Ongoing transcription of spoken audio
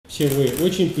все вы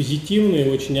очень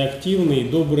позитивные, очень активные,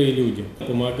 добрые люди.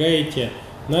 Помогаете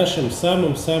нашим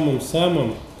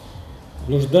самым-самым-самым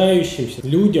нуждающимся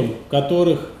людям, у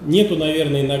которых нету,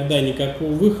 наверное, иногда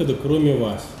никакого выхода, кроме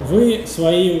вас. Вы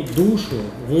свою душу,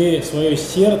 вы свое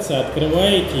сердце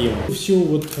открываете им.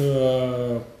 Всю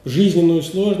жизненную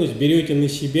сложность берете на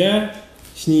себя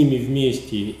с ними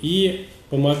вместе и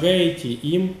помогаете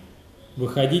им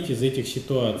выходить из этих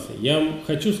ситуаций. Я вам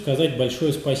хочу сказать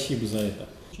большое спасибо за это.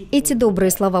 Эти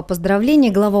добрые слова поздравления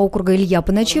глава округа Илья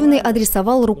Поночевный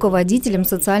адресовал руководителям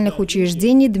социальных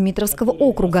учреждений Дмитровского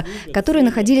округа, которые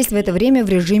находились в это время в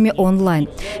режиме онлайн.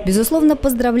 Безусловно,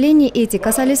 поздравления эти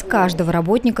касались каждого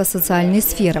работника социальной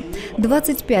сферы.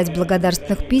 25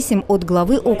 благодарственных писем от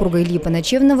главы округа Ильи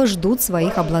Поночевного ждут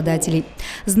своих обладателей.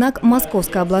 Знак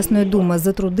Московской областной думы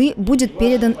за труды будет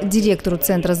передан директору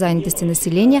Центра занятости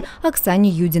населения Оксане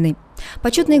Юдиной.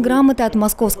 Почетные грамоты от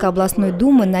Московской областной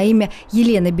думы на имя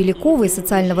Елены Беляковой,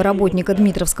 социального работника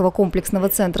Дмитровского комплексного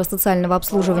центра социального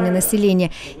обслуживания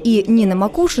населения, и Нины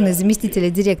Макушиной, заместителя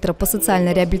директора по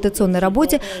социально-реабилитационной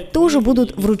работе, тоже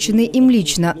будут вручены им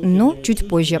лично, но чуть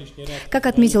позже. Как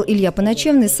отметил Илья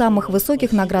Поночевный, самых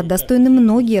высоких наград достойны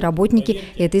многие работники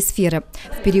этой сферы.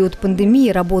 В период пандемии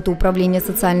работа управления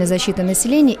социальной защиты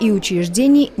населения и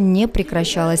учреждений не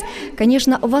прекращалась.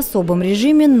 Конечно, в особом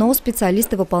режиме, но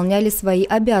специалисты выполняли свои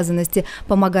обязанности,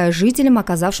 помогая жителям,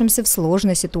 оказавшимся в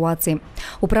сложной ситуации.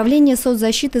 Управление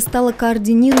соцзащиты стало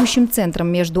координирующим центром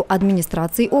между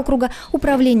администрацией округа,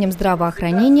 управлением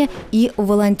здравоохранения и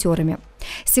волонтерами.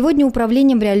 Сегодня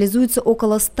управлением реализуется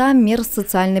около 100 мер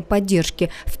социальной поддержки.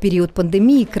 В период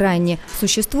пандемии к ранее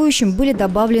существующим были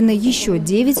добавлены еще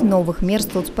 9 новых мер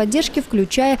соцподдержки,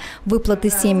 включая выплаты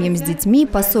семьям с детьми,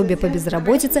 пособия по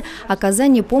безработице,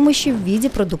 оказание помощи в виде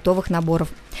продуктовых наборов.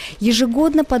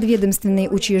 Ежегодно подведомственные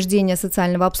учреждения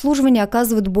социального обслуживания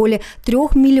оказывают более 3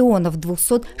 миллионов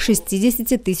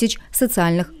 260 тысяч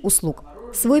социальных услуг.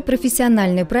 Свой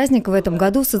профессиональный праздник в этом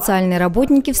году социальные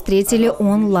работники встретили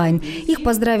онлайн. Их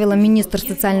поздравила министр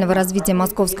социального развития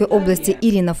Московской области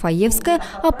Ирина Фаевская,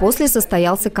 а после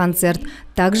состоялся концерт,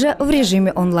 также в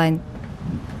режиме онлайн.